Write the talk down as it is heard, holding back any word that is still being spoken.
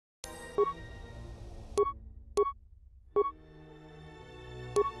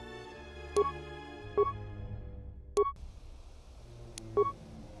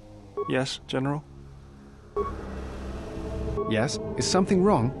Yes, General? Yes? Is something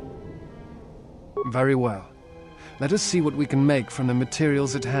wrong? Very well. Let us see what we can make from the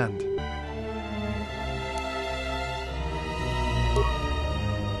materials at hand.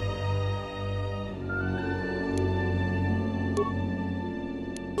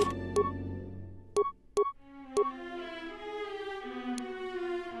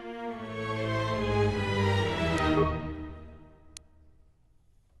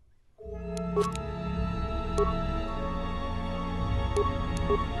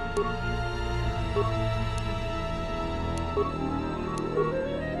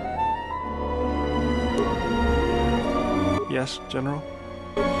 Yes, General?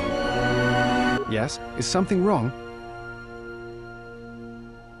 Yes? Is something wrong?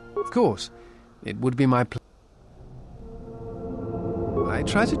 Of course. It would be my pleasure. I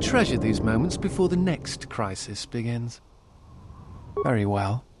try to treasure these moments before the next crisis begins. Very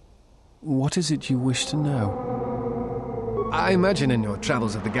well. What is it you wish to know? I imagine in your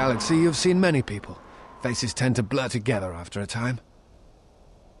travels of the galaxy you've seen many people. Faces tend to blur together after a time.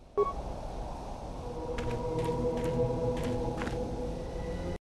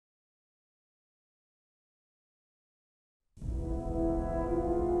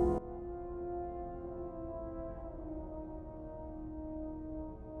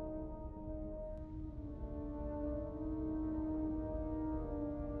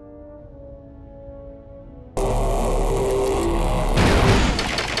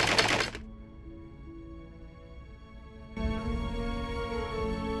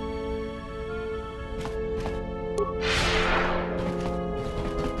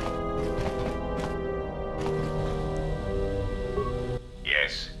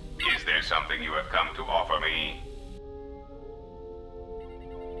 Something you have come to offer me?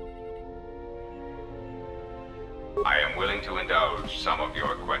 I am willing to indulge some of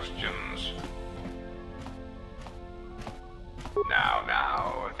your questions. Now,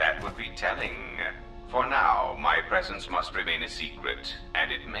 that would be telling. For now, my presence must remain a secret,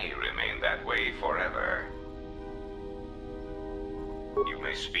 and it may remain that way forever. You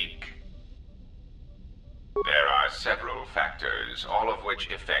may speak. There are several factors, all of which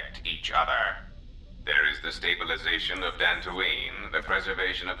affect each other. There is the stabilization of Dantooine, the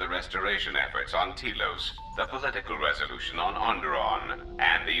preservation of the restoration efforts on Telos, the political resolution on Onderon,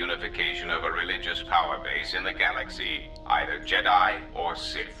 and the unification of a religious power base in the galaxy, either Jedi or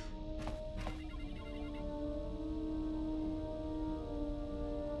Sith.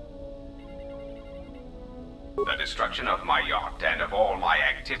 The destruction of my yacht and of all my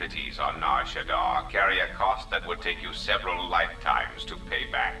activities on Nar Shaddaa carry a cost that would take you several lifetimes to pay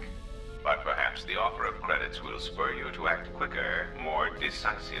back. But perhaps the offer of credits will spur you to act quicker, more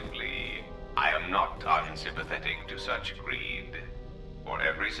decisively. I am not unsympathetic to such greed. For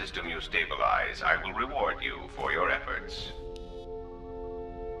every system you stabilize, I will reward you for your efforts.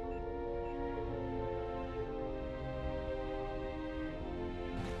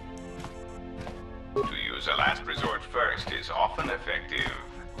 To use a last resort first is often effective.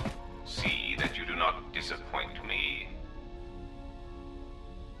 See that you do not disappoint me.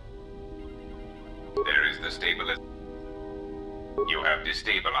 There is the stabilization. You have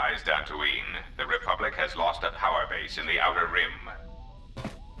destabilized Dantooine. The Republic has lost a power base in the Outer Rim.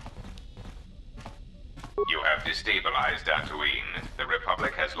 You have destabilized Dantooine. The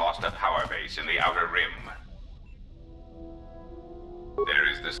Republic has lost a power base in the Outer Rim. There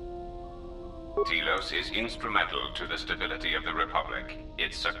is the... Telos is instrumental to the stability of the Republic.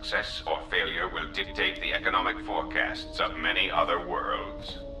 Its success or failure will dictate the economic forecasts of many other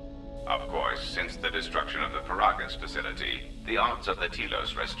worlds. Of course, since the destruction of the Paragus facility, the odds of the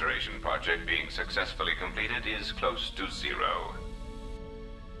Telos restoration project being successfully completed is close to zero.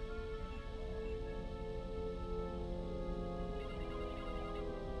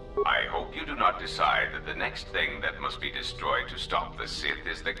 I hope you do not decide that the next thing that must be destroyed to stop the Sith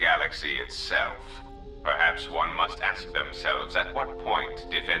is the galaxy itself. Perhaps one must ask themselves at what point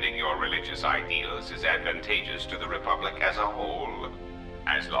defending your religious ideals is advantageous to the Republic as a whole.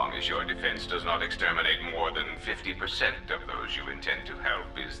 As long as your defense does not exterminate more than 50% of those you intend to help,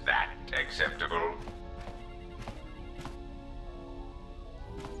 is that acceptable?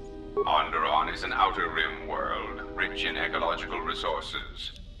 Onderon is an outer rim world, rich in ecological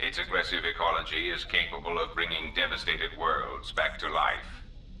resources. Its aggressive ecology is capable of bringing devastated worlds back to life.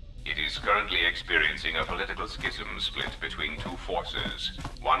 It is currently experiencing a political schism split between two forces.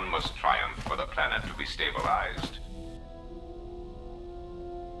 One must triumph for the planet to be stabilized.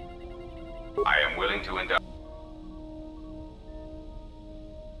 I am willing to indulge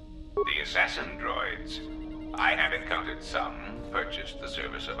the assassin droids. I have encountered some, purchased the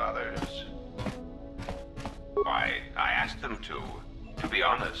service of others. Why, I asked them to. To be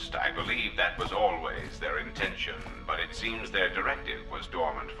honest, I believe that was always their intention, but it seems their directive was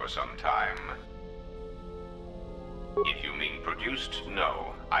dormant for some time. If you mean produced,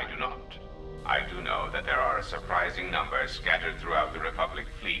 no, I do not. I do know that there are a surprising number scattered throughout the Republic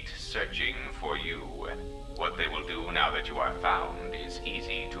fleet searching for you. What they will do now that you are found is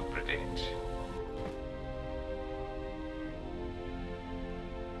easy to predict.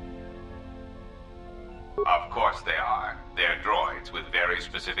 Of course they are. They're droids with very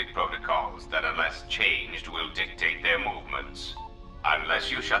specific protocols that, unless changed, will dictate their movements.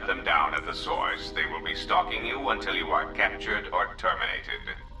 Unless you shut them down at the source, they will be stalking you until you are captured or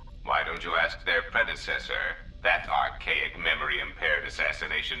terminated. Why don't you ask their predecessor? That archaic, memory-impaired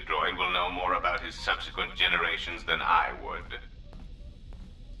assassination droid will know more about his subsequent generations than I would.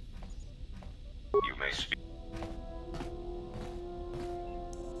 You may speak.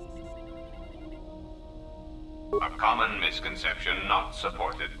 A common misconception not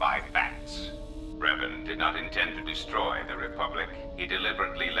supported by facts. Revan did not intend to destroy the Republic. He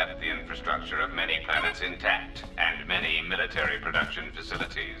deliberately left the infrastructure of many planets intact, and many military production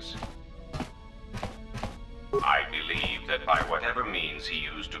facilities. I believe that by whatever means he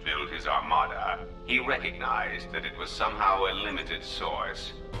used to build his armada, he recognized that it was somehow a limited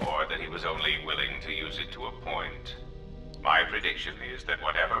source, or that he was only willing to use it to a point. My prediction is that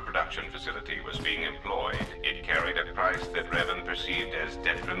whatever production facility was being employed, it carried a price that Revan perceived as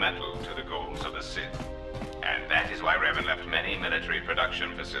detrimental to the goals of the Sith. And that is why Revan left many military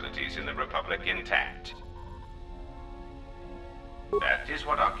production facilities in the Republic intact. That is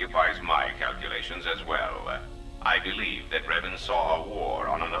what occupies my calculations as well. I believe that Revan saw a war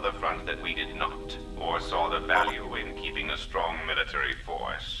on another front that we did not, or saw the value in keeping a strong military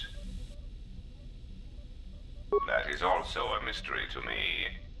force. That is also a mystery to me.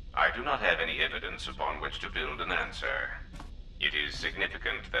 I do not have any evidence upon which to build an answer. It is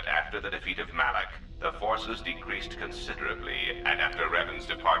significant that after the defeat of Malak, the forces decreased considerably, and after Revan's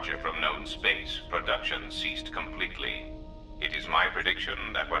departure from known space, production ceased completely. It is my prediction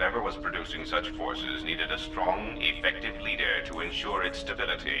that whatever was producing such forces needed a strong, effective leader to ensure its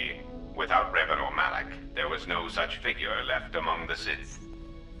stability. Without Revan or Malak, there was no such figure left among the Sith.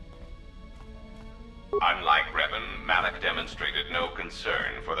 Unlike Revan, Malak demonstrated no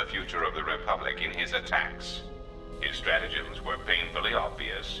concern for the future of the Republic in his attacks. His stratagems were painfully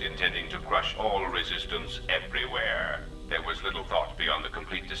obvious, intending to crush all resistance everywhere. There was little thought beyond the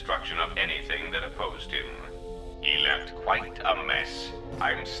complete destruction of anything that opposed him. He left quite a mess.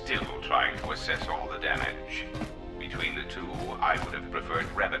 I'm still trying to assess all the damage. Between the two, I would have preferred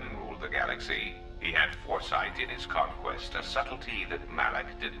Revan rule the galaxy. He had foresight in his conquest, a subtlety that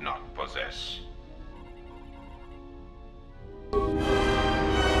Malak did not possess.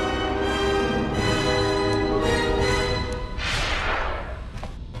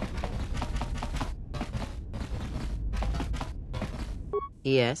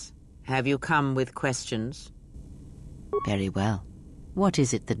 Yes? Have you come with questions? Very well. What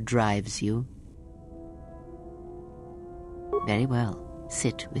is it that drives you? Very well.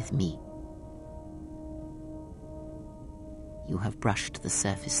 Sit with me. You have brushed the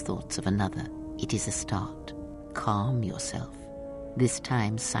surface thoughts of another. It is a start. Calm yourself. This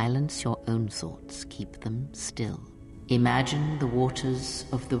time, silence your own thoughts. Keep them still. Imagine the waters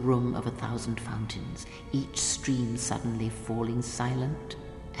of the room of 1,000 fountains, each stream suddenly falling silent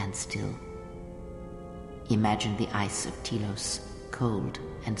and still. Imagine the ice of Telos, cold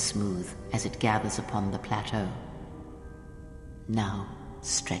and smooth as it gathers upon the plateau. Now,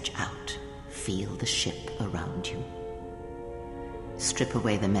 stretch out. Feel the ship around you. Strip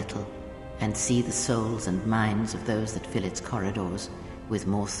away the metal and see the souls and minds of those that fill its corridors with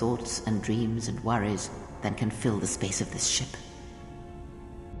more thoughts and dreams and worries than can fill the space of this ship.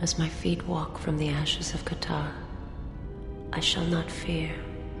 As my feet walk from the ashes of KOTOR, I shall not fear,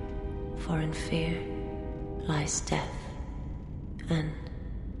 for in fear lies death, and...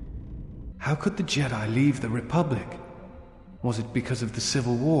 How could the Jedi leave the Republic? Was it because of the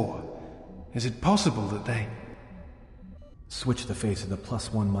Civil War? Is it possible that they... Switch the face of the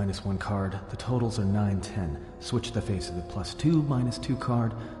 +1 -1 card. The totals are 9-10. Switch the face of the +2 -2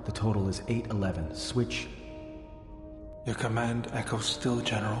 card. The total is 8-11. Switch. Your command echoes still,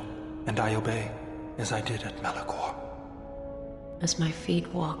 General, and I obey, as I did at Malachor. As my feet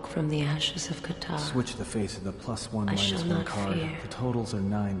walk from the ashes of KOTOR, Switch the face of the +1 I shall -1 not card. fear, The totals are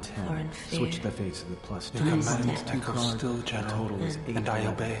 9-10. for in fear Switch the face of the +2 Your command -2 echoes card. still, The General, total is 8 and I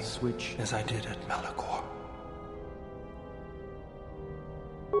obey, Switch. as I did at Malachor.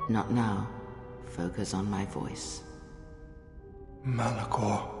 Not now. Focus on my voice.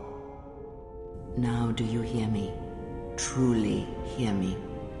 Malachor. Now do you hear me? Truly hear me?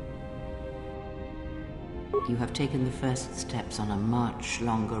 You have taken the first steps on a much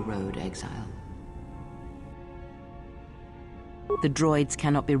longer road, exile. The droids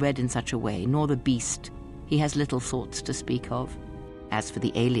cannot be read in such a way, nor the beast. He has little thoughts to speak of. As for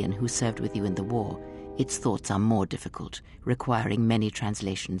the alien who served with you in the war, its thoughts are more difficult, requiring many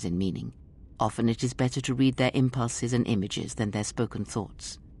translations in meaning. Often it is better to read their impulses and images than their spoken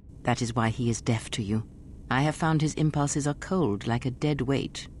thoughts. That is why he is deaf to you. I have found his impulses are cold, like a dead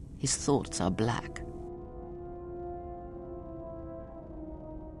weight. His thoughts are black.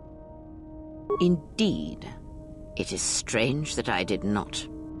 Indeed. It is strange that I did not.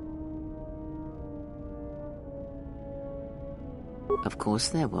 Of course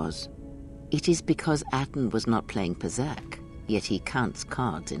there was. It is because Atten was not playing Berserk, yet he counts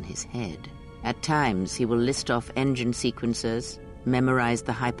cards in his head. At times he will list off engine sequencers, memorize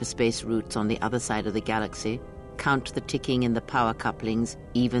the hyperspace routes on the other side of the galaxy, count the ticking in the power couplings,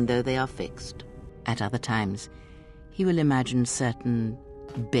 even though they are fixed. At other times, he will imagine certain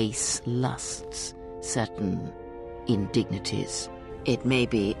base lusts, certain indignities. It may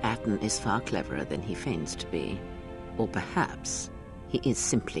be Atten is far cleverer than he feigns to be, or perhaps he is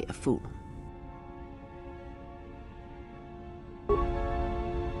simply a fool.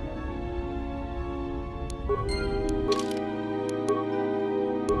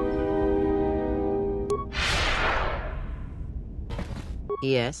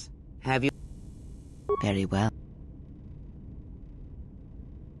 Yes, have you? Very well.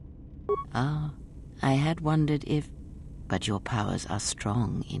 Ah, I had wondered if... But your powers are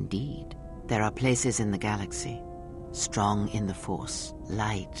strong indeed. There are places in the galaxy, strong in the Force,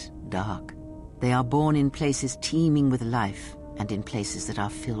 light, dark. They are born in places teeming with life, and in places that are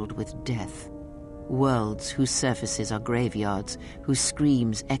filled with death. Worlds whose surfaces are graveyards, whose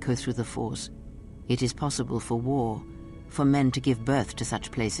screams echo through the Force. It is possible for war, for men to give birth to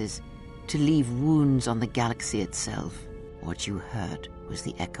such places, to leave wounds on the galaxy itself. What you heard was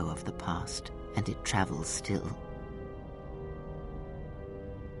the echo of the past, and it travels still.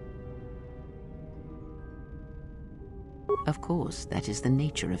 Of course, that is the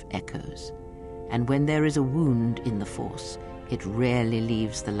nature of echoes, and when there is a wound in the Force, it rarely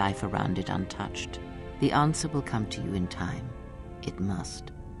leaves the life around it untouched. The answer will come to you in time. It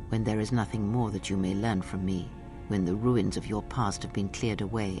must, when there is nothing more that you may learn from me. When the ruins of your past have been cleared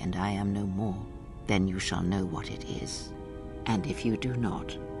away and I am no more, then you shall know what it is. And if you do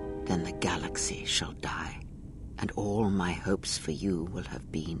not, then the galaxy shall die, and all my hopes for you will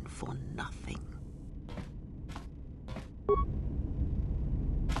have been for nothing.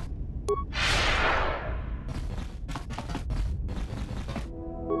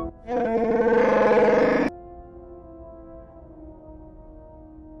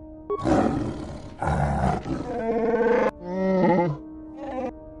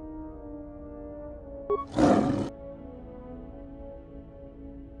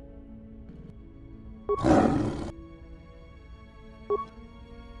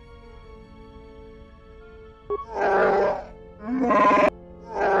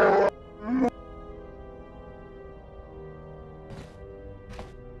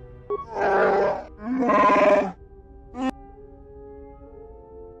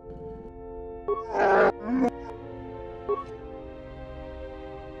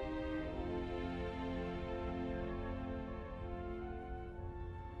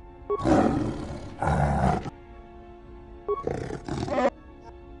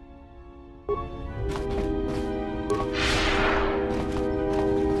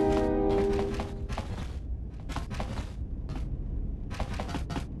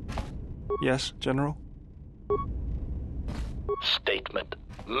 Yes, General? Statement.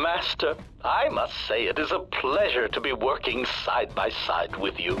 Master, I must say it is a pleasure to be working side by side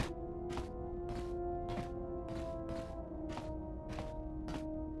with you.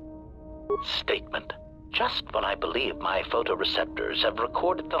 Statement. Just when I believe my photoreceptors have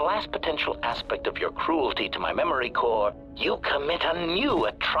recorded the last potential aspect of your cruelty to my memory core, you commit a new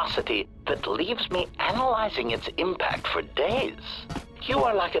atrocity that leaves me analyzing its impact for days. You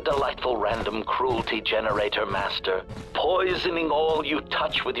are like a delightful random cruelty generator, Master, poisoning all you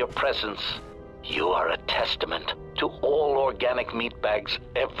touch with your presence. You are a testament to all organic meatbags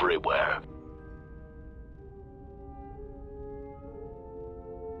everywhere.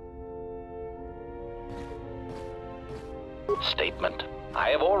 Statement. I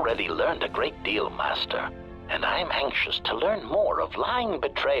have already learned a great deal, Master, and I am anxious to learn more of lying,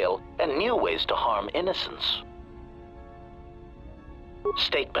 betrayal, and new ways to harm innocence.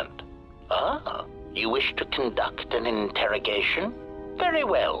 Statement. Ah, you wish to conduct an interrogation? Very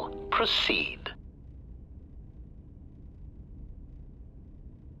well, proceed.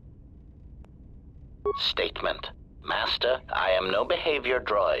 Statement. Master, I am no behavior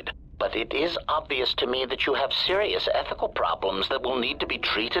droid, but it is obvious to me that you have serious ethical problems that will need to be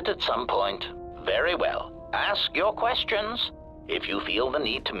treated at some point. Very well. Ask your questions. If you feel the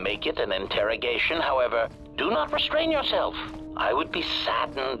need to make it an interrogation, however, do not restrain yourself. I would be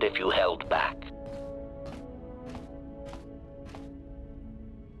saddened if you held back.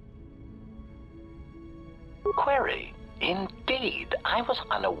 Query. Indeed, I was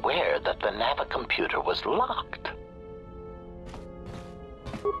unaware that the navicomputer was locked.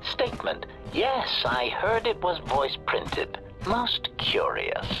 Statement. Yes, I heard it was voice printed. Most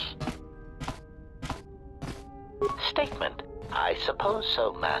curious. Statement. I suppose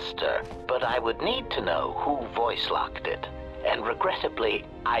so, Master, but I would need to know who voice locked it, and regrettably,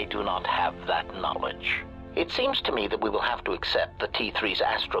 I do not have that knowledge. It seems to me that we will have to accept the T3's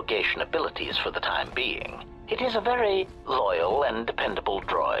astrogation abilities for the time being. It is a very loyal and dependable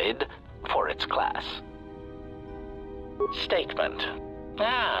droid for its class. Statement.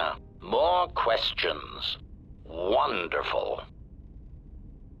 Ah, more questions. Wonderful.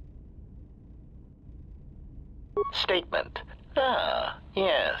 Statement. Ah,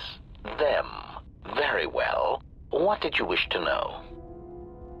 yes, them. Very well. What did you wish to know?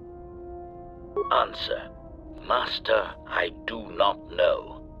 Answer. Master, I do not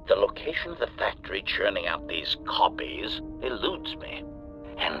know. The location of the factory churning out these copies eludes me,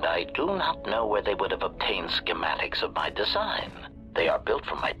 and I do not know where they would have obtained schematics of my design. They are built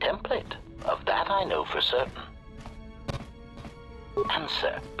from my template. Of that I know for certain.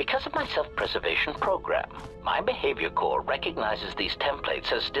 Answer. Because of my self-preservation program, my behavior core recognizes these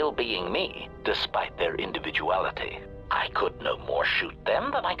templates as still being me, despite their individuality. I could no more shoot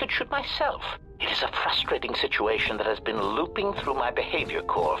them than I could shoot myself. It is a frustrating situation that has been looping through my behavior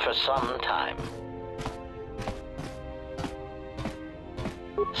core for some time.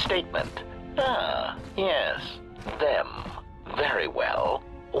 Statement. Ah, yes, them. Very well.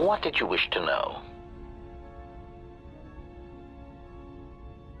 What did you wish to know?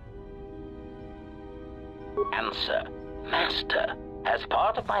 Answer. Master, as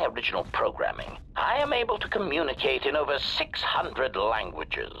part of my original programming, I am able to communicate in over 600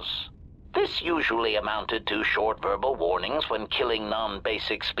 languages. This usually amounted to short verbal warnings when killing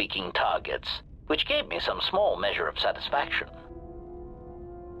non-basic speaking targets, which gave me some small measure of satisfaction.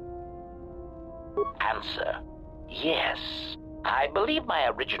 Answer. Yes. I believe my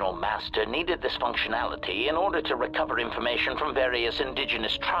original master needed this functionality in order to recover information from various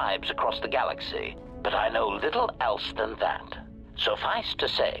indigenous tribes across the galaxy, but I know little else than that. Suffice to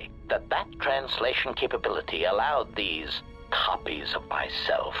say that translation capability allowed these copies of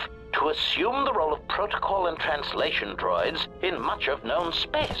myself to assume the role of protocol and translation droids in much of known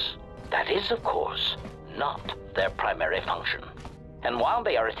space. That is, of course, not their primary function. And while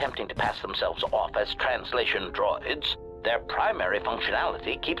they are attempting to pass themselves off as translation droids, their primary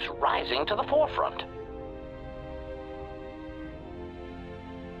functionality keeps rising to the forefront.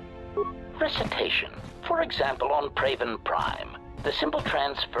 Recitation. For example, on Praven Prime, the simple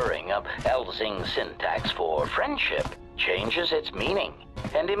transferring of Elzing syntax for friendship changes its meaning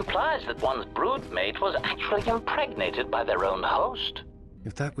and implies that one's broodmate was actually impregnated by their own host.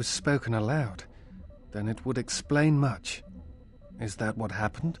 If that was spoken aloud, then it would explain much. Is that what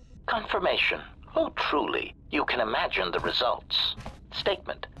happened? Confirmation. Oh, truly, you can imagine the results.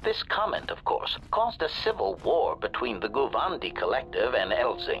 Statement. This comment, of course, caused a civil war between the Guvandi Collective and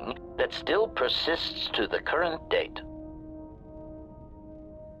Elzing that still persists to the current date.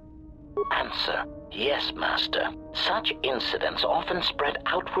 Answer. Yes, Master. Such incidents often spread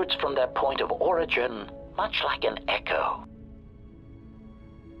outwards from their point of origin, much like an echo.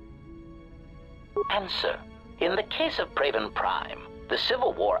 Answer. In the case of Praven Prime, the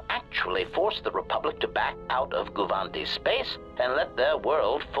Civil War actually forced the Republic to back out of Guvandi's space and let their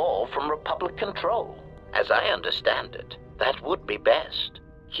world fall from Republic control. As I understand it, that would be best.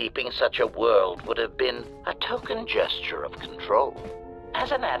 Keeping such a world would have been a token gesture of control.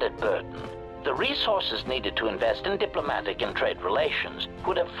 As an added burden, the resources needed to invest in diplomatic and trade relations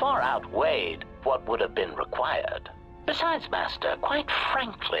would have far outweighed what would have been required. Besides, Master, quite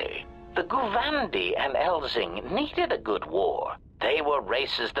frankly, the Guvandi and Elzing needed a good war. They were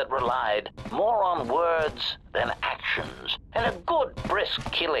races that relied more on words than actions, and a good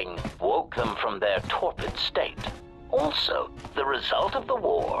brisk killing woke them from their torpid state. Also, the result of the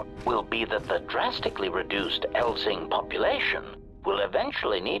war will be that the drastically reduced Elzing population will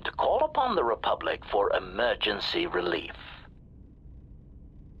eventually need to call upon the Republic for emergency relief.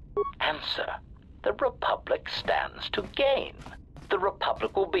 Answer. The Republic stands to gain. The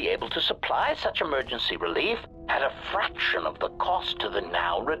Republic will be able to supply such emergency relief at a fraction of the cost to the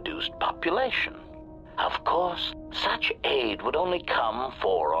now reduced population. Of course, such aid would only come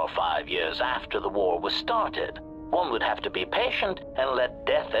 4 or 5 years after the war was started. One would have to be patient and let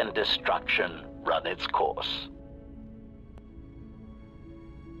death and destruction run its course.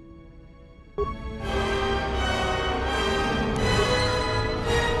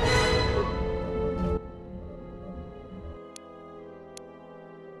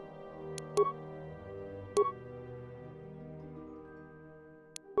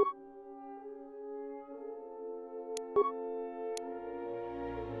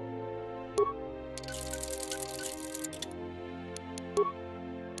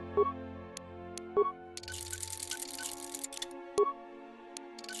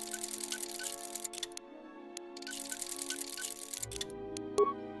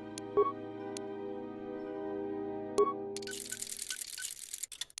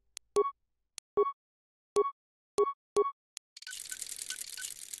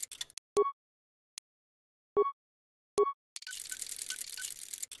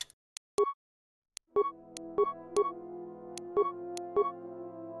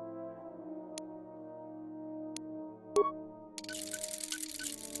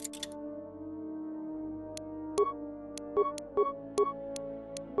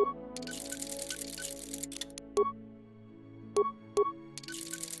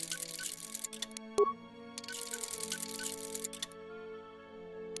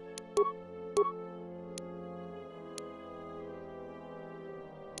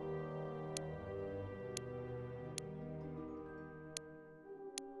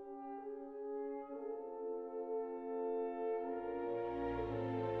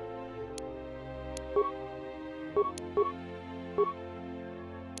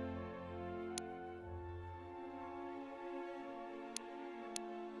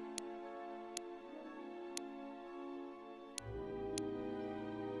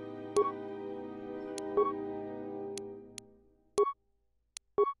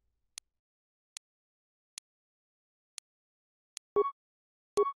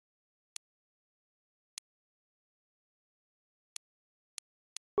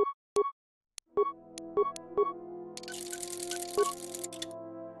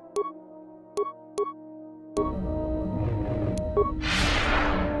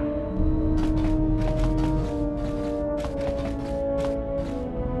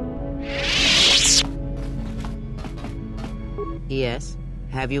 Yes?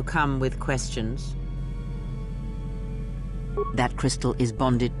 Have you come with questions? That crystal is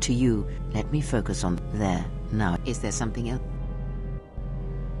bonded to you. Let me focus on there. Now, is there something else?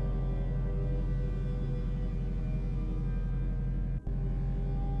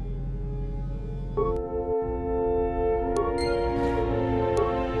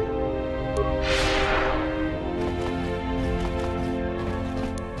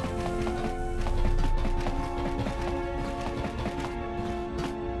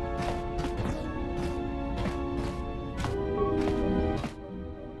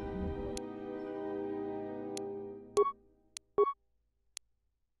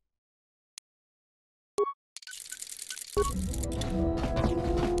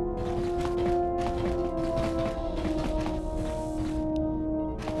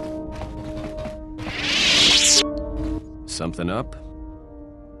 Something up?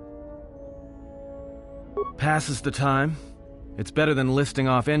 Passes the time. It's better than listing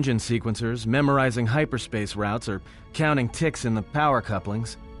off engine sequencers, memorizing hyperspace routes, or counting ticks in the power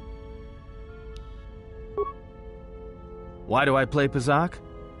couplings. Why do I play Pazak?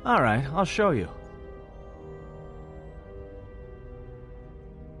 Alright, I'll show you.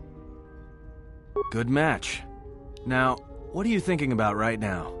 Good match. Now, what are you thinking about right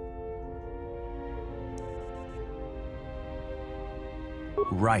now?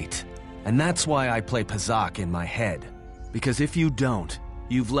 Right. And that's why I play Pazak in my head. Because if you don't,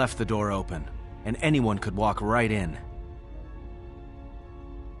 you've left the door open, and anyone could walk right in.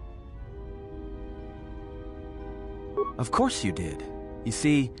 Of course you did. You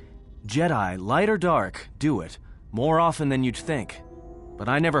see, Jedi, light or dark, do it, more often than you'd think. But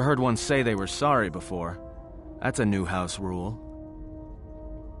I never heard one say they were sorry before. That's a new house rule.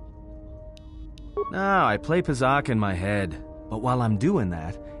 No, I play Pazak in my head. But while I'm doing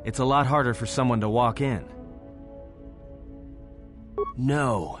that, it's a lot harder for someone to walk in.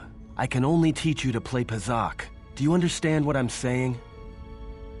 No, I can only teach you to play Pazak. Do you understand what I'm saying?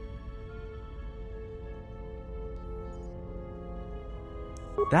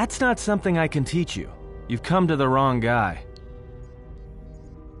 That's not something I can teach you. You've come to the wrong guy.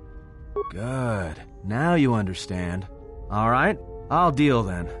 Good. Now you understand. Alright, I'll deal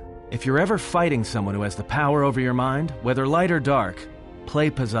then. If you're ever fighting someone who has the power over your mind, whether light or dark, play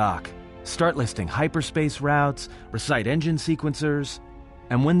Pazak. Start listing hyperspace routes, recite engine sequencers,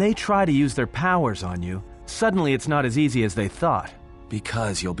 and when they try to use their powers on you, suddenly it's not as easy as they thought.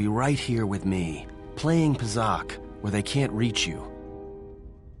 Because you'll be right here with me, playing Pazak, where they can't reach you.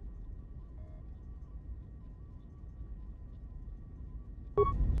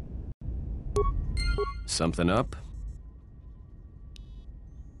 Something up?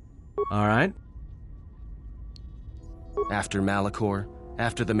 Alright. After Malachor,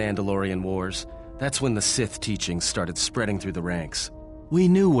 after the Mandalorian Wars, that's when the Sith teachings started spreading through the ranks. We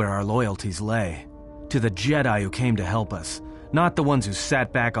knew where our loyalties lay. To the Jedi who came to help us, not the ones who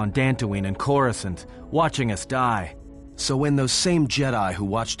sat back on Dantooine and Coruscant, watching us die. So when those same Jedi who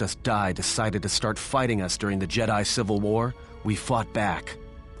watched us die decided to start fighting us during the Jedi Civil War, we fought back.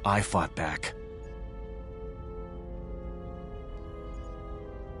 I fought back.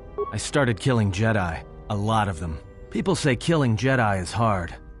 I started killing Jedi. A lot of them. People say killing Jedi is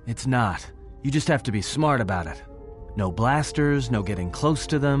hard. It's not. You just have to be smart about it. No blasters, no getting close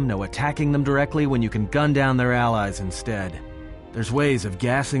to them, no attacking them directly when you can gun down their allies instead. There's ways of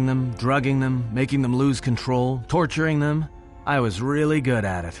gassing them, drugging them, making them lose control, torturing them. I was really good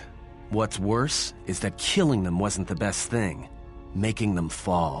at it. What's worse is that killing them wasn't the best thing. Making them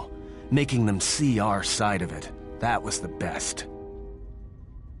fall. Making them see our side of it. That was the best.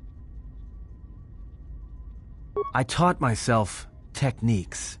 I taught myself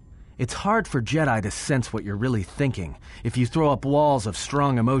techniques. It's hard for Jedi to sense what you're really thinking if you throw up walls of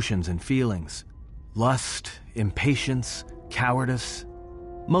strong emotions and feelings. Lust, impatience, cowardice.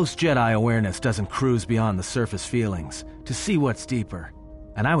 Most Jedi awareness doesn't cruise beyond the surface feelings to see what's deeper.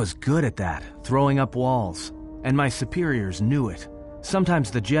 And I was good at that, throwing up walls. And my superiors knew it.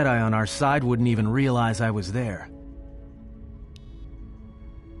 Sometimes the Jedi on our side wouldn't even realize I was there.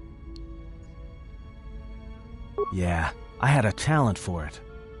 Yeah, I had a talent for it.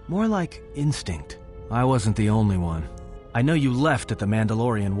 More like instinct. I wasn't the only one. I know you left at the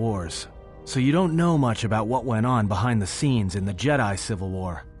Mandalorian Wars, so you don't know much about what went on behind the scenes in the Jedi Civil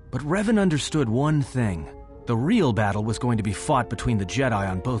War. But Revan understood one thing. The real battle was going to be fought between the Jedi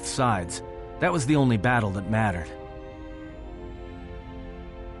on both sides. That was the only battle that mattered.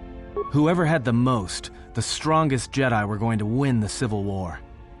 Whoever had the most, the strongest Jedi were going to win the Civil War.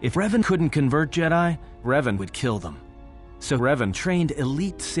 If Revan couldn't convert Jedi, Revan would kill them. So Revan trained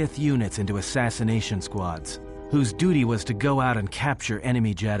elite Sith units into assassination squads, whose duty was to go out and capture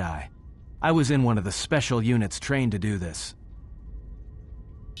enemy Jedi. I was in one of the special units trained to do this.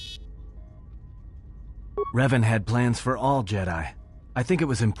 Revan had plans for all Jedi. I think it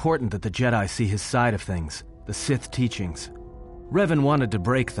was important that the Jedi see his side of things, the Sith teachings. Revan wanted to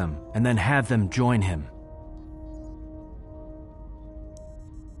break them, and then have them join him.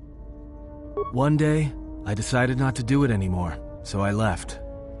 One day, I decided not to do it anymore, so I left.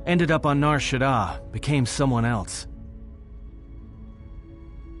 Ended up on Nar Shaddaa, became someone else.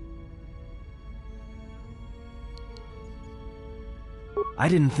 I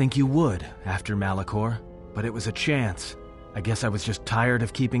didn't think you would, after Malachor, but it was a chance. I guess I was just tired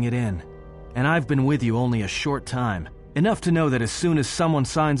of keeping it in. And I've been with you only a short time, enough to know that as soon as someone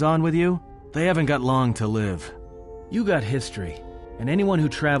signs on with you, they haven't got long to live. You got history, and anyone who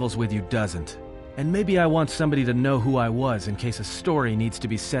travels with you doesn't. And maybe I want somebody to know who I was in case a story needs to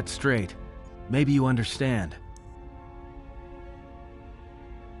be set straight. Maybe you understand.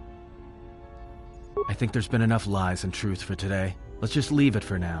 I think there's been enough lies and truth for today. Let's just leave it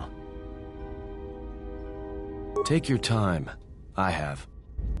for now. Take your time. I have.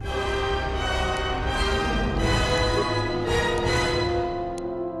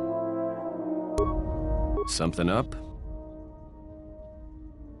 Something up?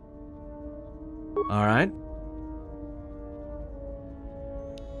 All right.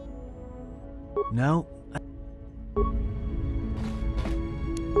 No.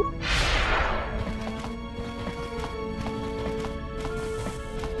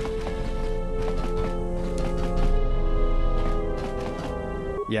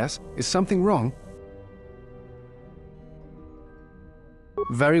 Yes? Is something wrong?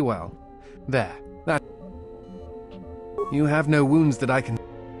 Very well. There. That... You have no wounds that I can...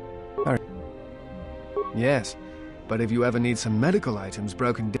 Yes, but if you ever need some medical items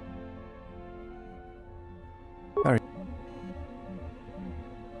broken down...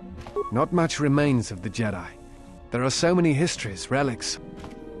 Not much remains of the Jedi. There are so many histories, relics.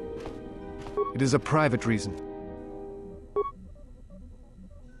 It is a private reason.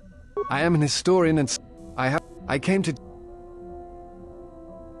 I am an historian and I came to...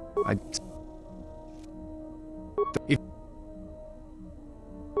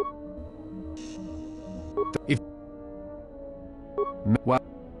 Well,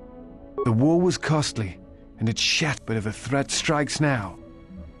 the war was costly, and it shat, but if a threat strikes now...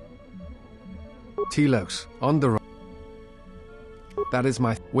 Telos, on the road. That is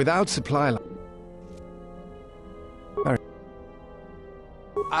my... Without supply line...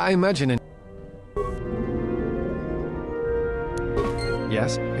 I imagine...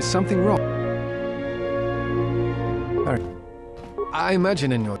 Yes, is something wrong? I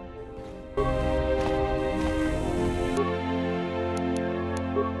imagine in your...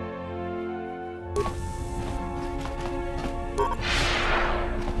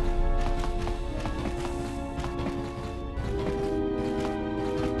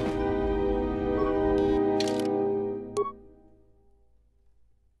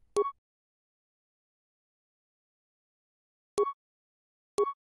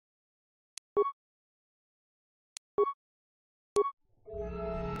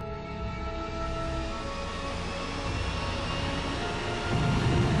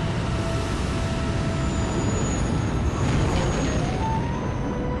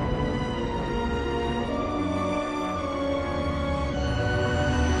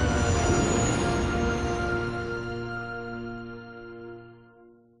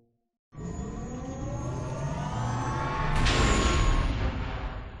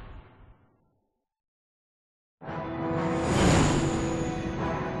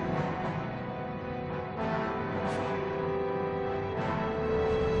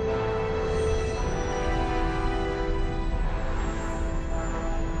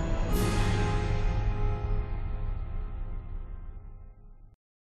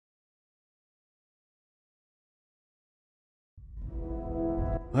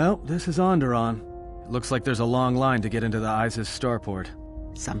 Well, this is Onderon. It looks like there's a long line to get into the Isis starport.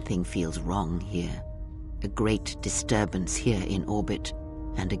 Something feels wrong here. A great disturbance here in orbit,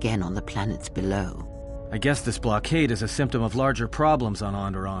 and again on the planets below. I guess this blockade is a symptom of larger problems on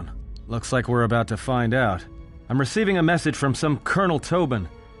Onderon. Looks like we're about to find out. I'm receiving a message from some Colonel Tobin.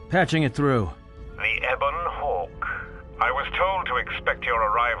 Patching it through. The Ebon Hawk. I was told to expect your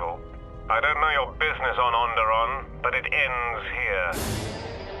arrival. I don't know your business on Onderon, but it ends here.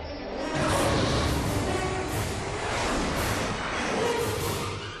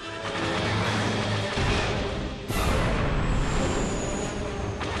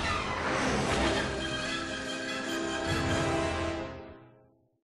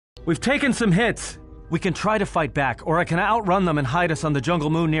 We've taken some hits. We can try to fight back, or I can outrun them and hide us on the jungle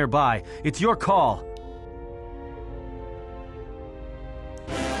moon nearby. It's your call.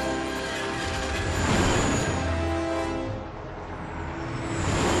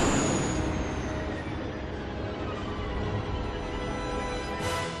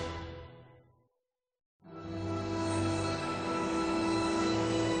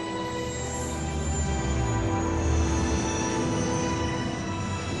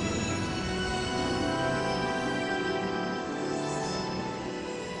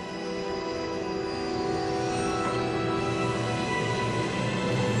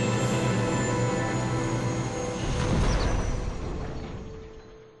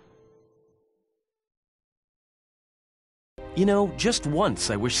 You know, just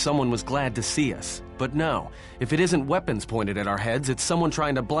once I wish someone was glad to see us. But no, if it isn't weapons pointed at our heads, it's someone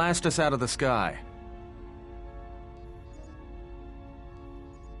trying to blast us out of the sky.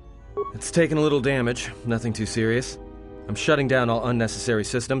 It's taken a little damage, nothing too serious. I'm shutting down all unnecessary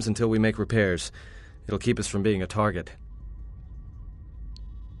systems until we make repairs. It'll keep us from being a target.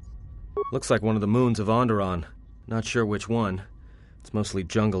 Looks like one of the moons of Onderon. Not sure which one. It's mostly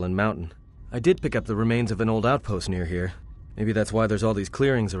jungle and mountain. I did pick up the remains of an old outpost near here. Maybe that's why there's all these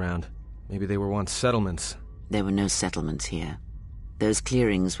clearings around. Maybe they were once settlements. There were no settlements here. Those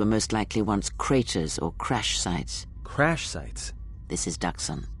clearings were most likely once craters or crash sites. Crash sites? This is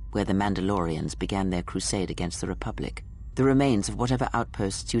Dxun, where the Mandalorians began their crusade against the Republic. The remains of whatever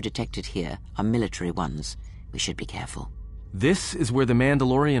outposts you detected here are military ones. We should be careful. This is where the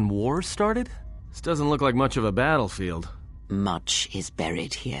Mandalorian Wars started? This doesn't look like much of a battlefield. Much is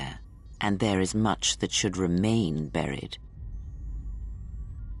buried here, and there is much that should remain buried.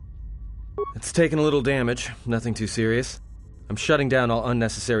 It's taken a little damage, nothing too serious. I'm shutting down all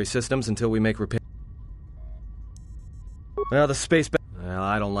unnecessary systems until we make repairs. Well, the space well,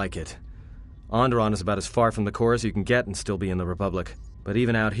 I don't like it. Onderon is about as far from the core as you can get and still be in the Republic. But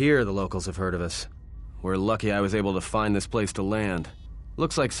even out here, the locals have heard of us. We're lucky I was able to find this place to land.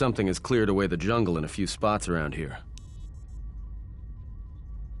 Looks like something has cleared away the jungle in a few spots around here.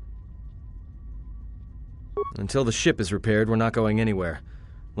 Until the ship is repaired, we're not going anywhere.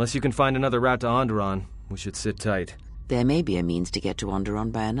 Unless you can find another route to Onderon, we should sit tight. There may be a means to get to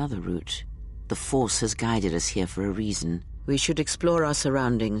Onderon by another route. The Force has guided us here for a reason. We should explore our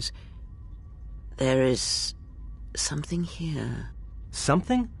surroundings. There is something here.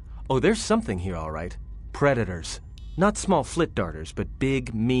 Something? Oh, there's something here, all right. Predators. Not small flit darters, but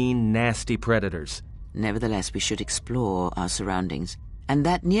big, mean, nasty predators. Nevertheless, we should explore our surroundings, and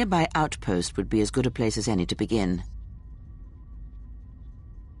that nearby outpost would be as good a place as any to begin.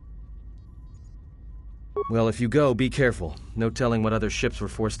 Well, if you go, be careful. No telling what other ships were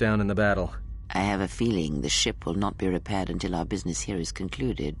forced down in the battle. I have a feeling the ship will not be repaired until our business here is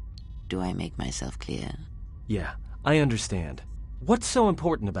concluded. Do I make myself clear? Yeah, I understand. What's so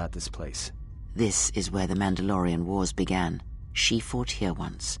important about this place? This is where the Mandalorian Wars began. She fought here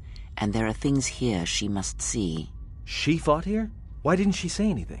once, and there are things here she must see. She fought here? Why didn't she say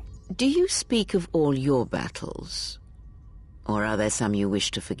anything? Do you speak of all your battles? Or are there some you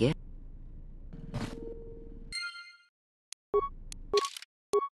wish to forget?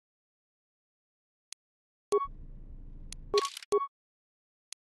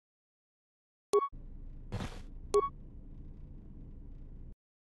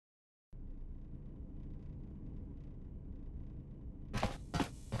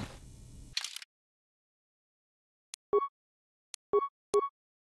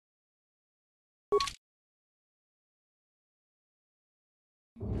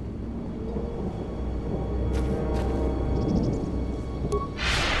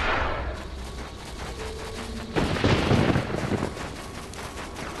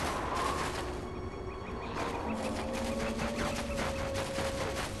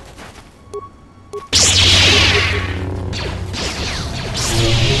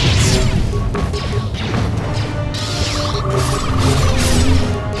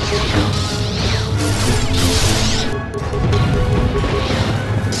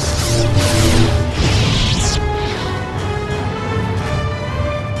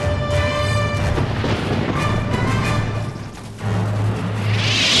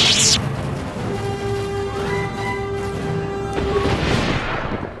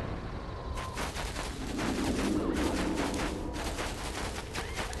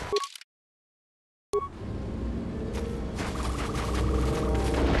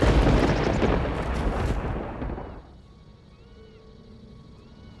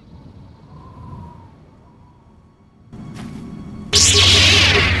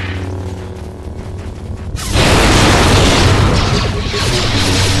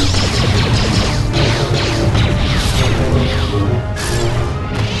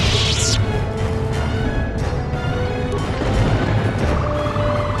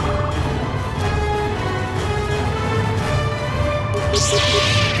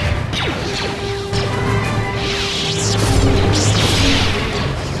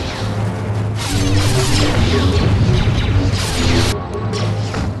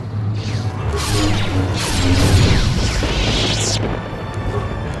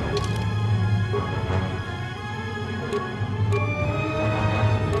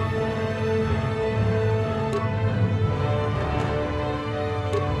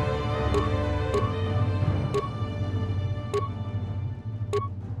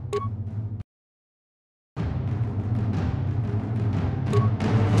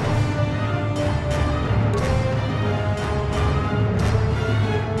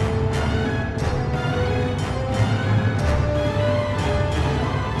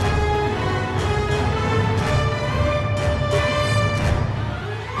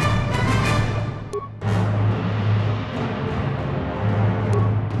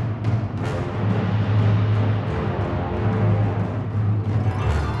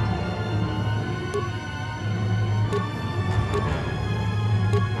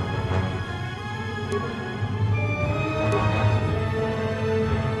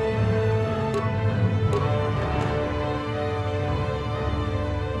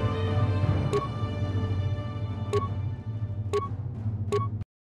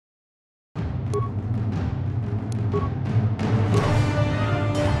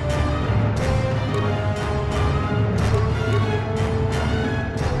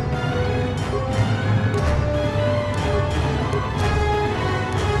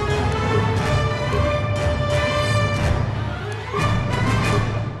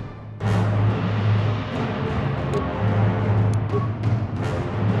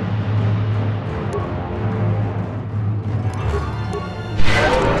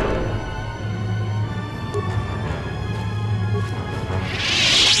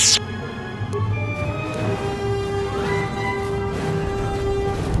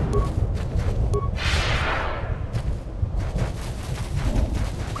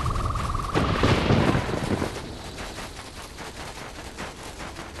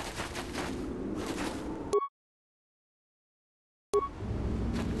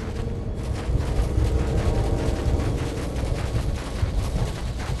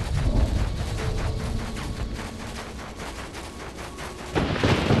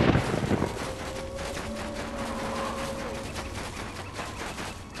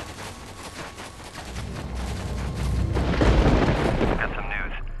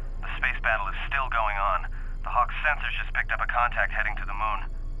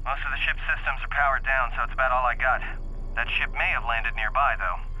 That ship may have landed nearby,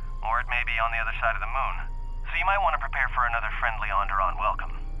 though, or it may be on the other side of the moon. So you might want to prepare for another friendly Onderon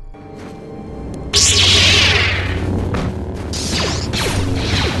welcome.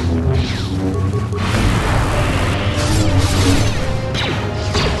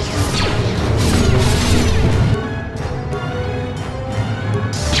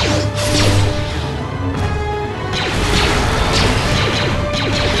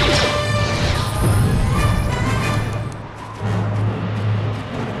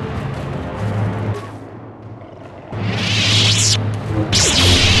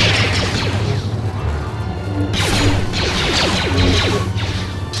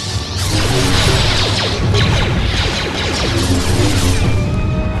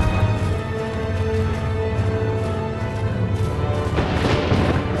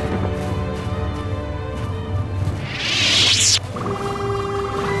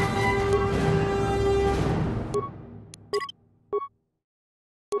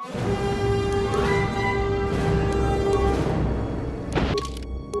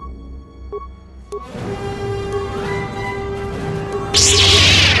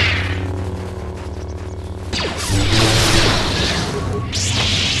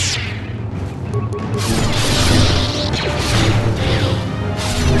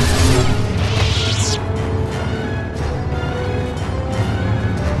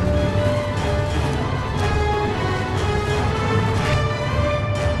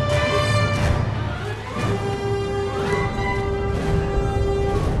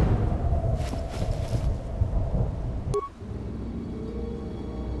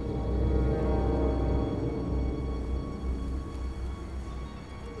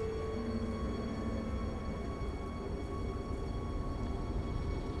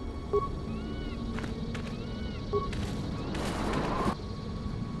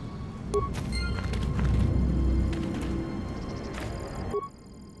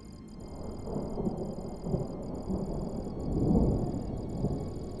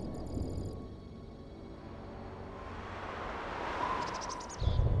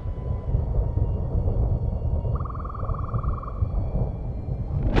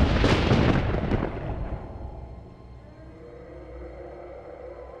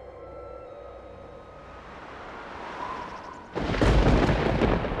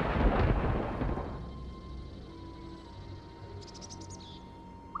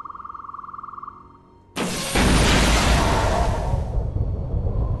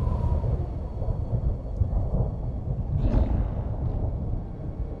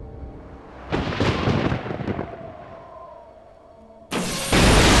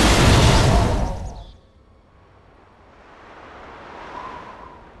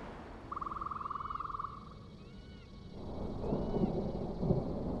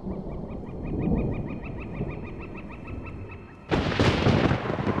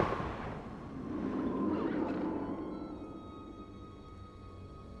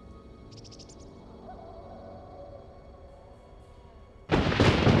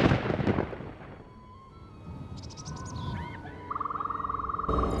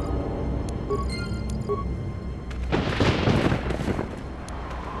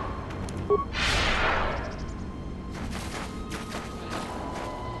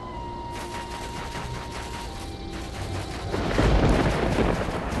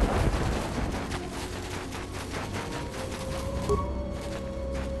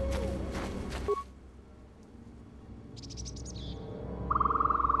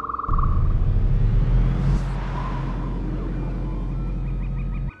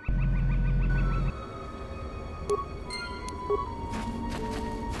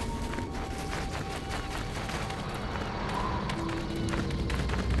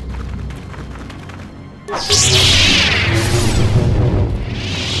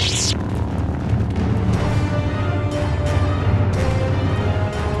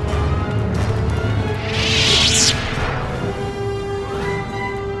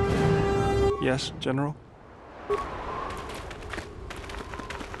 Yes, General?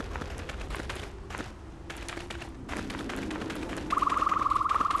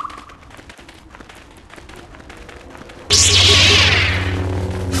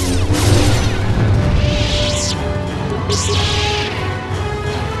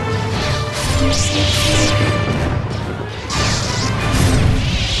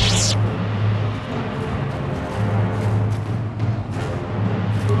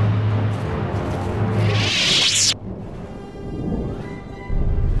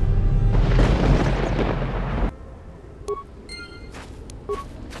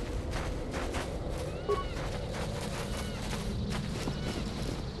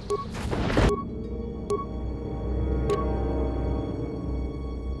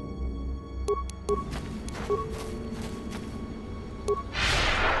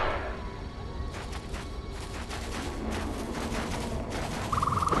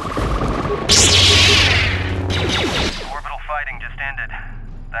 Fighting just ended.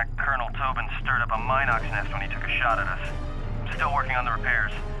 That Colonel Tobin stirred up a Minox nest when he took a shot at us. I'm still working on the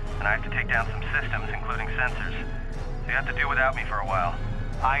repairs, and I have to take down some systems, including sensors. So you have to do without me for a while.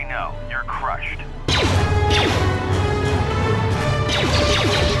 I know, you're crushed.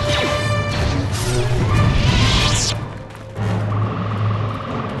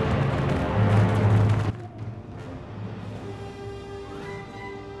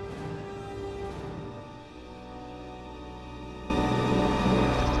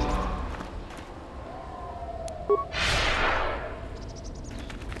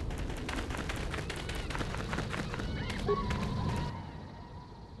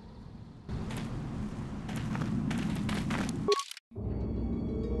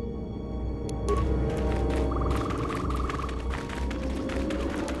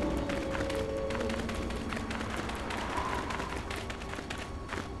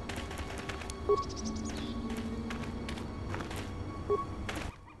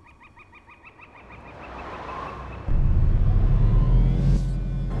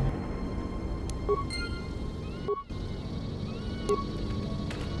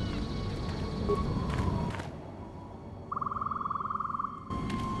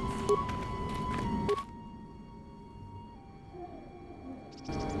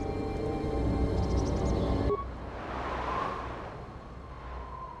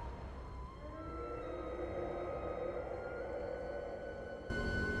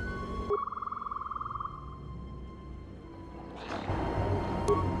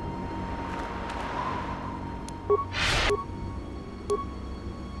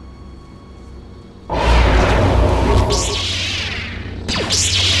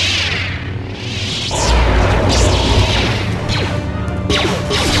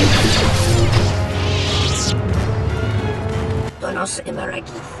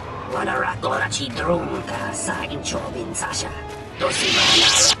 Emeragith, Wanara Gorachi Drunka, Sa Inchobin Sasha, Dosimana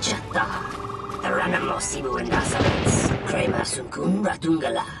Rachata, Taranamosibu and Nasarets, Krema Sunkun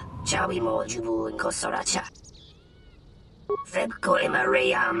Ratungala, Chawi Mojubu and Kosoracha. Febko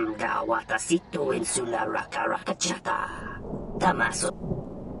Emarayam da Watasito Insula Rakarakachata, Damaso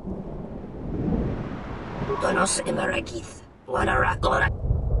Donos Emeragith, Wanara Gorachi.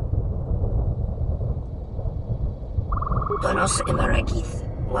 Donos Emeragith,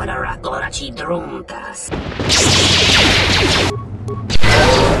 Wanara Gorachi Drunkas.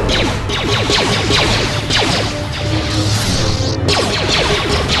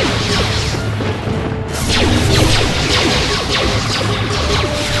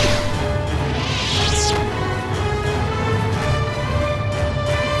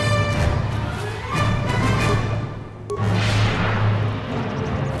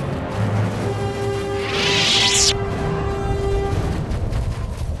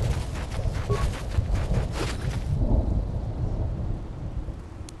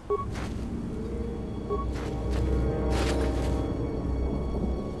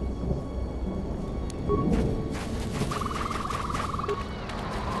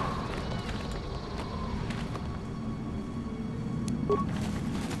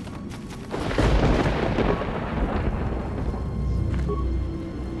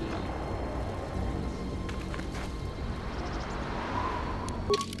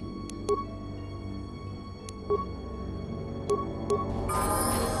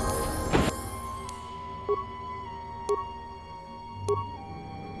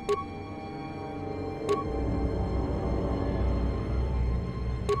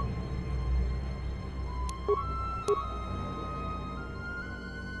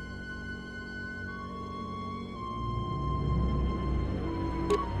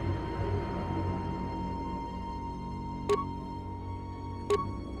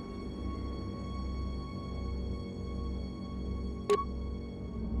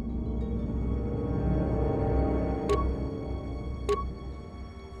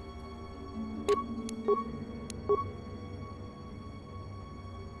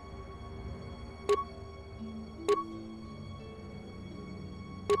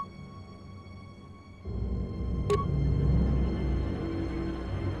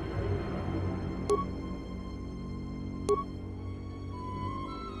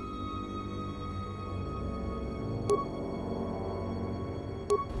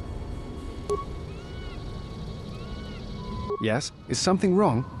 Yes? Is something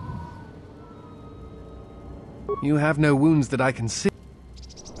wrong? You have no wounds that I can see.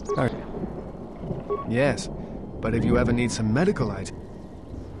 Oh. Yes, but if you ever need some medical items...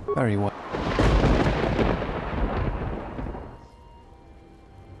 Very well.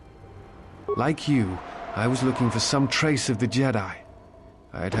 Like you, I was looking for some trace of the Jedi.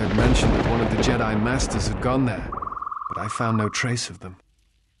 I had heard mention that one of the Jedi Masters had gone there, but I found no trace of them.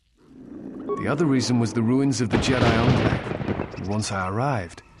 The other reason was the ruins of the Jedi Enclave, and once I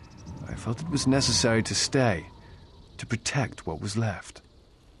arrived, I felt it was necessary to stay, to protect what was left.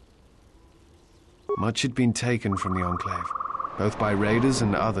 Much had been taken from the Enclave, both by raiders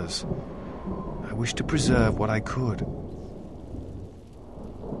and others. I wished to preserve what I could.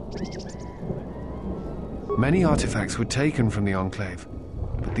 Many artifacts were taken from the Enclave,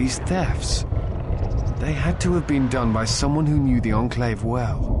 but these thefts, they had to have been done by someone who knew the Enclave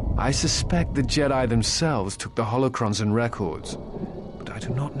well. I suspect the Jedi themselves took the holocrons and records, but I do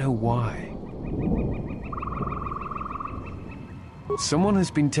not know why. Someone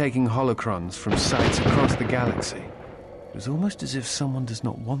has been taking holocrons from sites across the galaxy. It was almost as if someone does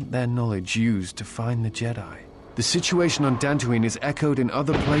not want their knowledge used to find the Jedi. The situation on Dantooine is echoed in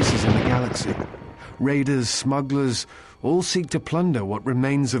other places in the galaxy. Raiders, smugglers, all seek to plunder what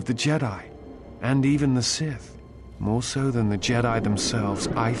remains of the Jedi, and even the Sith. More so than the Jedi themselves,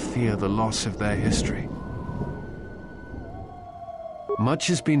 I fear the loss of their history. Much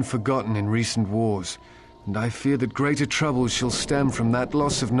has been forgotten in recent wars, and I fear that greater troubles shall stem from that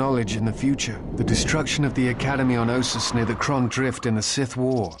loss of knowledge in the future. The destruction of the Academy on Ossus near the Kron Drift in the Sith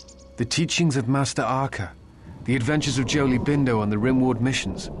War, the teachings of Master Arca, the adventures of Jolee Bindo on the Rimward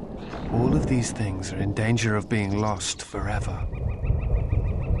missions, all of these things are in danger of being lost forever.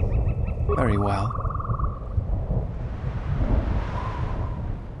 Very well.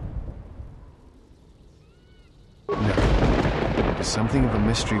 No. It is something of a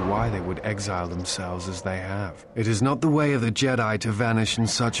mystery why they would exile themselves as they have. It is not the way of the Jedi to vanish in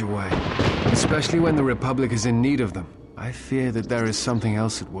such a way, especially when the Republic is in need of them. I fear that there is something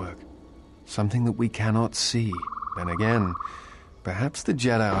else at work, something that we cannot see. Then again, perhaps the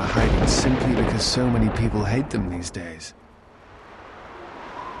Jedi are hiding simply because so many people hate them these days.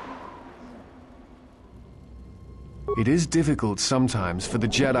 It is difficult sometimes for the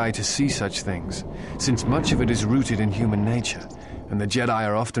Jedi to see such things, since much of it is rooted in human nature, and the Jedi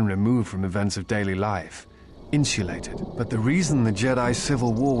are often removed from events of daily life, insulated. But the reason the Jedi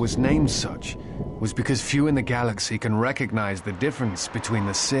Civil War was named such was because few in the galaxy can recognize the difference between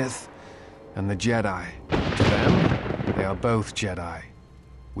the Sith and the Jedi. To them, they are both Jedi,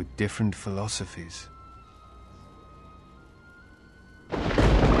 with different philosophies.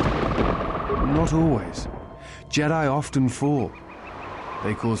 Not always. Jedi often fall.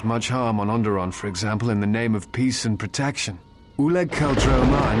 They cause much harm on Onderon, for example, in the name of peace and protection. Uleg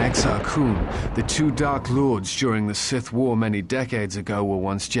Kaldroma and Exar Kun, the two Dark Lords during the Sith War many decades ago, were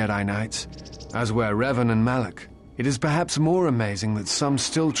once Jedi Knights, as were Revan and Malak. It is perhaps more amazing that some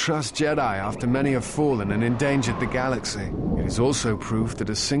still trust Jedi after many have fallen and endangered the galaxy. It is also proof that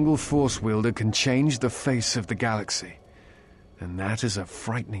a single Force wielder can change the face of the galaxy. And that is a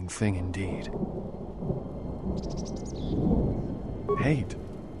frightening thing indeed. Hate?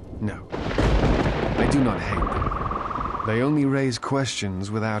 No. I do not hate them. They only raise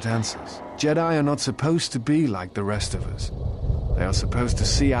questions without answers. Jedi are not supposed to be like the rest of us. They are supposed to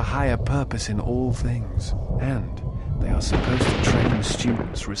see a higher purpose in all things. And they are supposed to train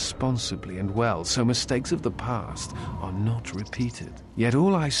students responsibly and well, so mistakes of the past are not repeated. Yet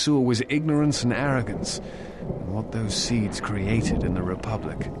all I saw was ignorance and arrogance, and what those seeds created in the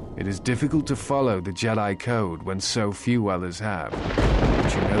Republic. It is difficult to follow the Jedi Code when so few others have.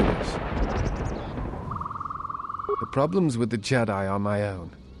 But you know this. The problems with the Jedi are my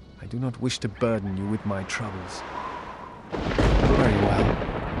own. I do not wish to burden you with my troubles. Very well.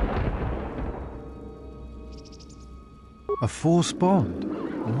 A Force bond?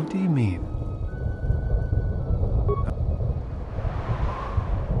 What do you mean?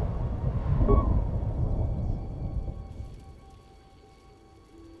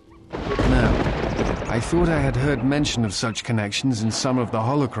 I thought I had heard mention of such connections in some of the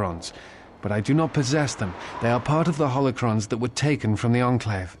holocrons, but I do not possess them. They are part of the holocrons that were taken from the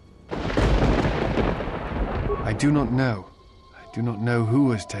Enclave. I do not know. I do not know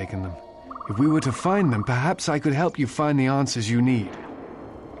who has taken them. If we were to find them, perhaps I could help you find the answers you need.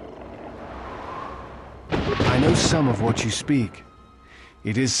 I know some of what you speak.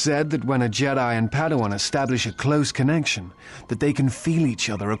 It is said that when a Jedi and Padawan establish a close connection, that they can feel each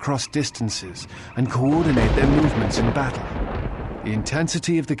other across distances and coordinate their movements in battle. The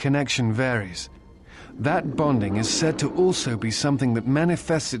intensity of the connection varies. That bonding is said to also be something that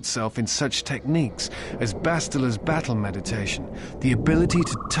manifests itself in such techniques as Bastila's battle meditation, the ability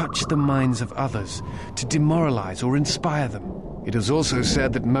to touch the minds of others, to demoralize or inspire them. It is also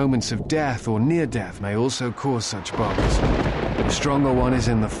said that moments of death or near death may also cause such bonds. The stronger one is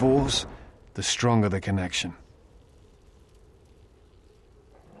in the Force, the stronger the connection.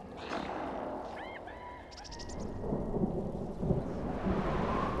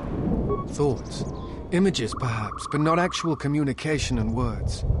 Thoughts. Images, perhaps, but not actual communication and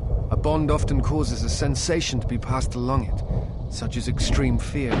words. A bond often causes a sensation to be passed along it, such as extreme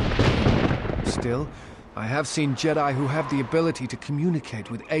fear. Still, I have seen Jedi who have the ability to communicate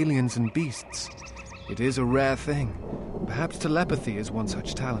with aliens and beasts. It is a rare thing. Perhaps telepathy is one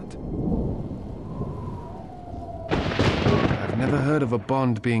such talent. I've never heard of a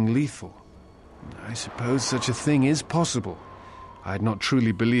bond being lethal. I suppose such a thing is possible. I had not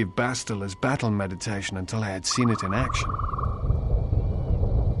truly believed Bastila's battle meditation until I had seen it in action.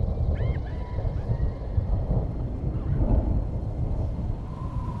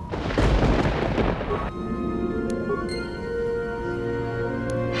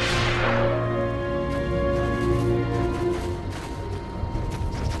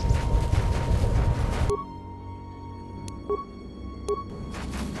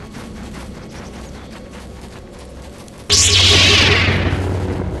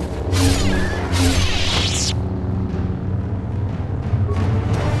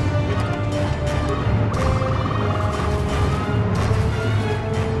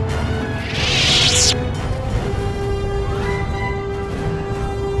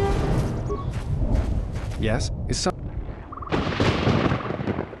 Yes? Is some...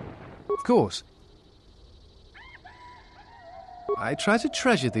 Of course. I try to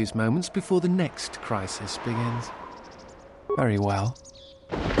treasure these moments before the next crisis begins. Very well.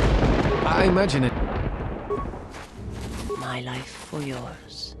 I imagine it... My life for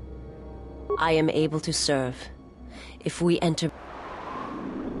yours. I am able to serve. If we enter...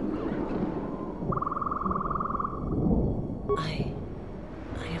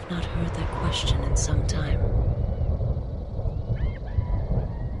 I have not heard that question in some time.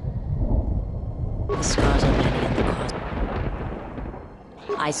 The scars are many and the cost.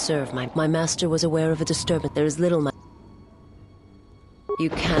 I serve my master was aware of a disturbance. There is little You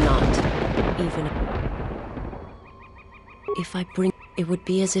cannot even... If I bring... It would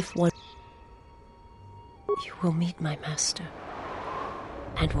be as if one... You will meet my master.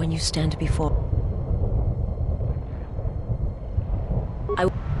 And when you stand before...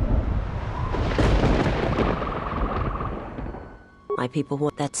 My people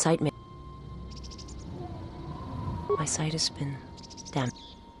want that sight. My sight has been damaged.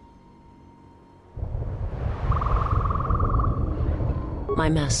 My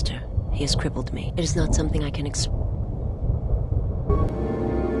master, he has crippled me. It is not something I can explain.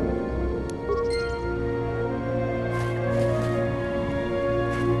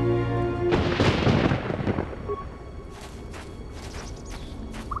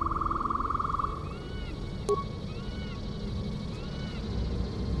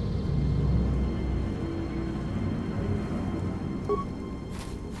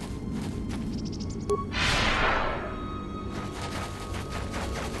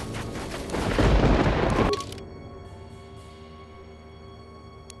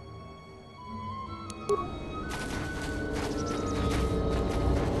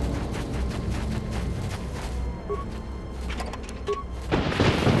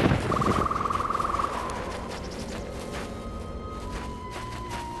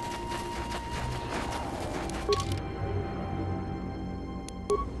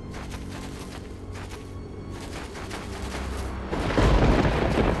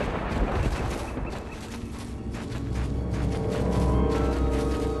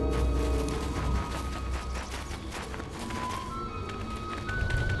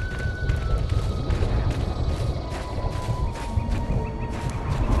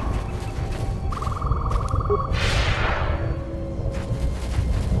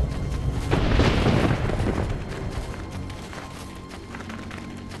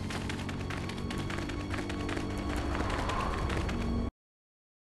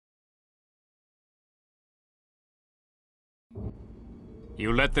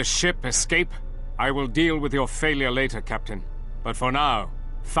 You let the ship escape? I will deal with your failure later, Captain. But for now,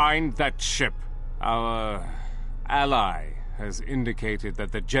 find that ship. Our ally has indicated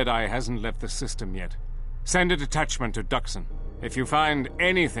that the Jedi hasn't left the system yet. Send a detachment to Dxun. If you find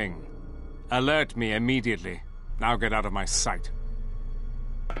anything, alert me immediately. Now get out of my sight.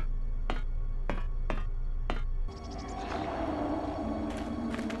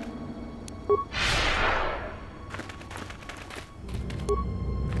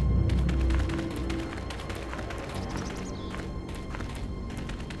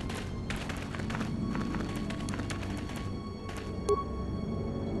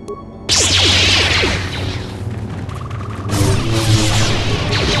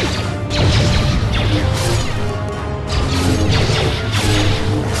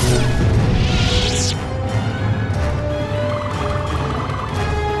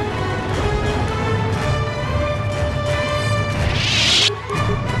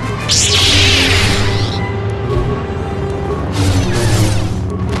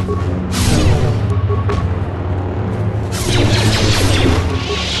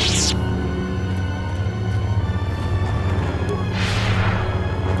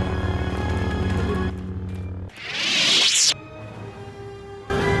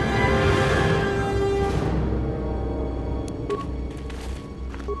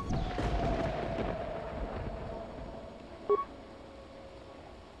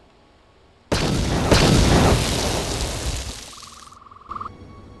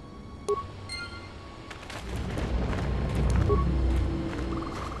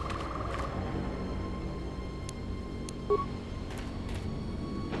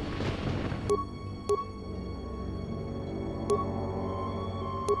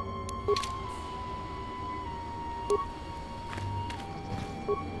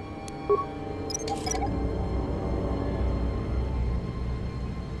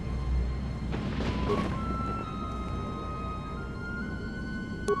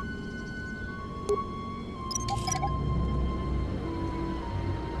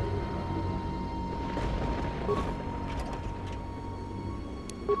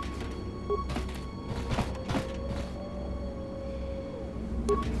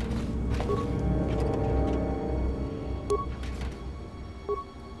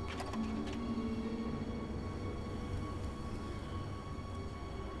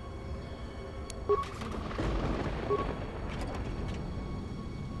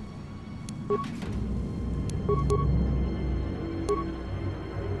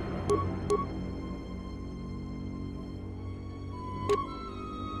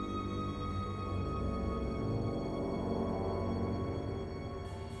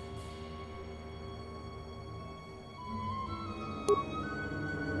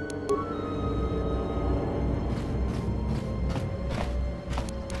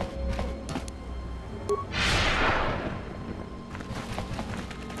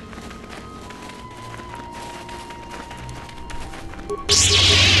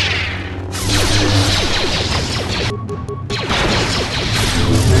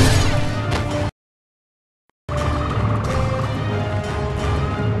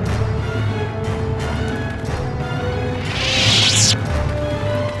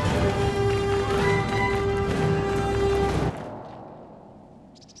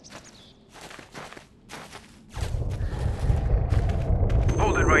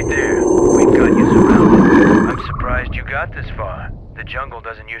 Right there. We've got you surrounded. I'm surprised you got this far. The jungle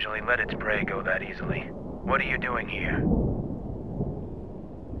doesn't usually let its prey go that easily. What are you doing here?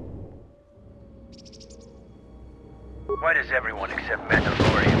 Why does everyone except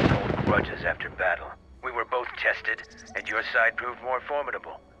Mandalorians hold grudges after battle? We were both tested, and your side proved more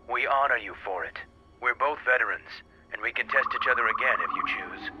formidable. We honor you for it. We're both veterans, and we can test each other again if you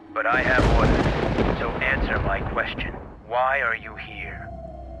choose. But I have orders, so answer my question. Why are you here?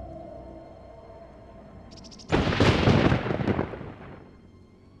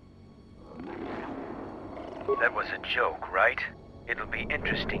 That was a joke, right? It'll be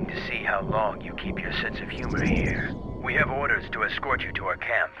interesting to see how long you keep your sense of humor here. We have orders to escort you to our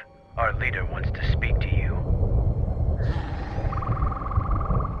camp. Our leader wants to speak to you.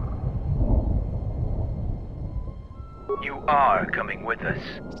 You are coming with us.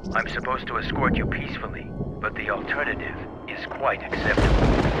 I'm supposed to escort you peacefully, but the alternative is quite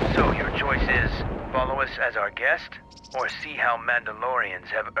acceptable. So your choice is, follow us as our guest, or see how Mandalorians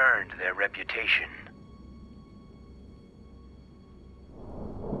have earned their reputation.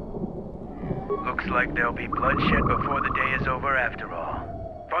 Looks like there'll be bloodshed before the day is over after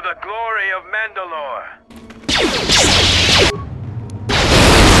all. For the glory of Mandalore!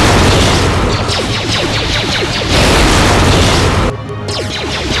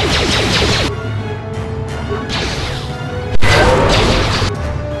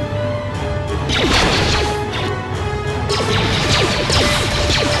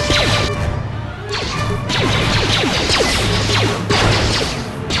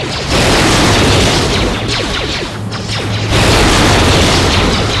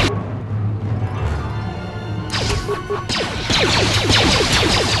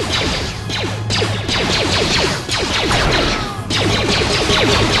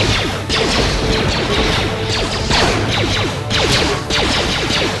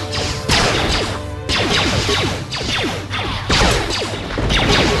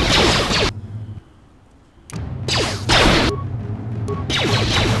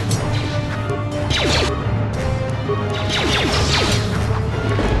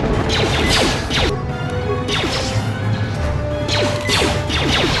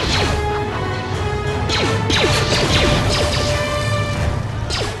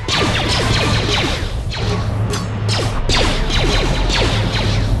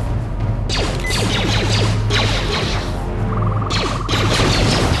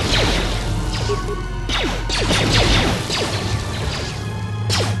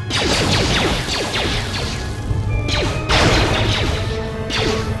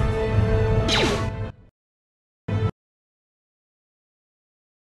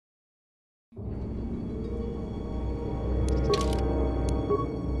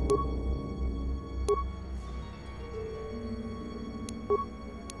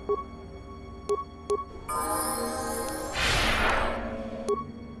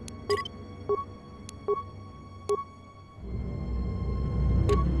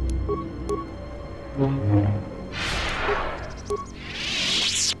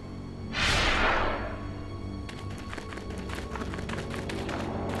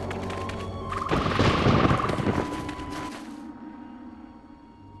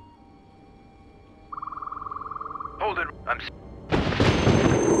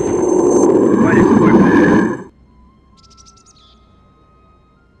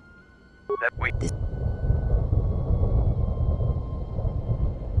 that we...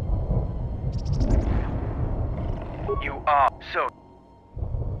 You are so...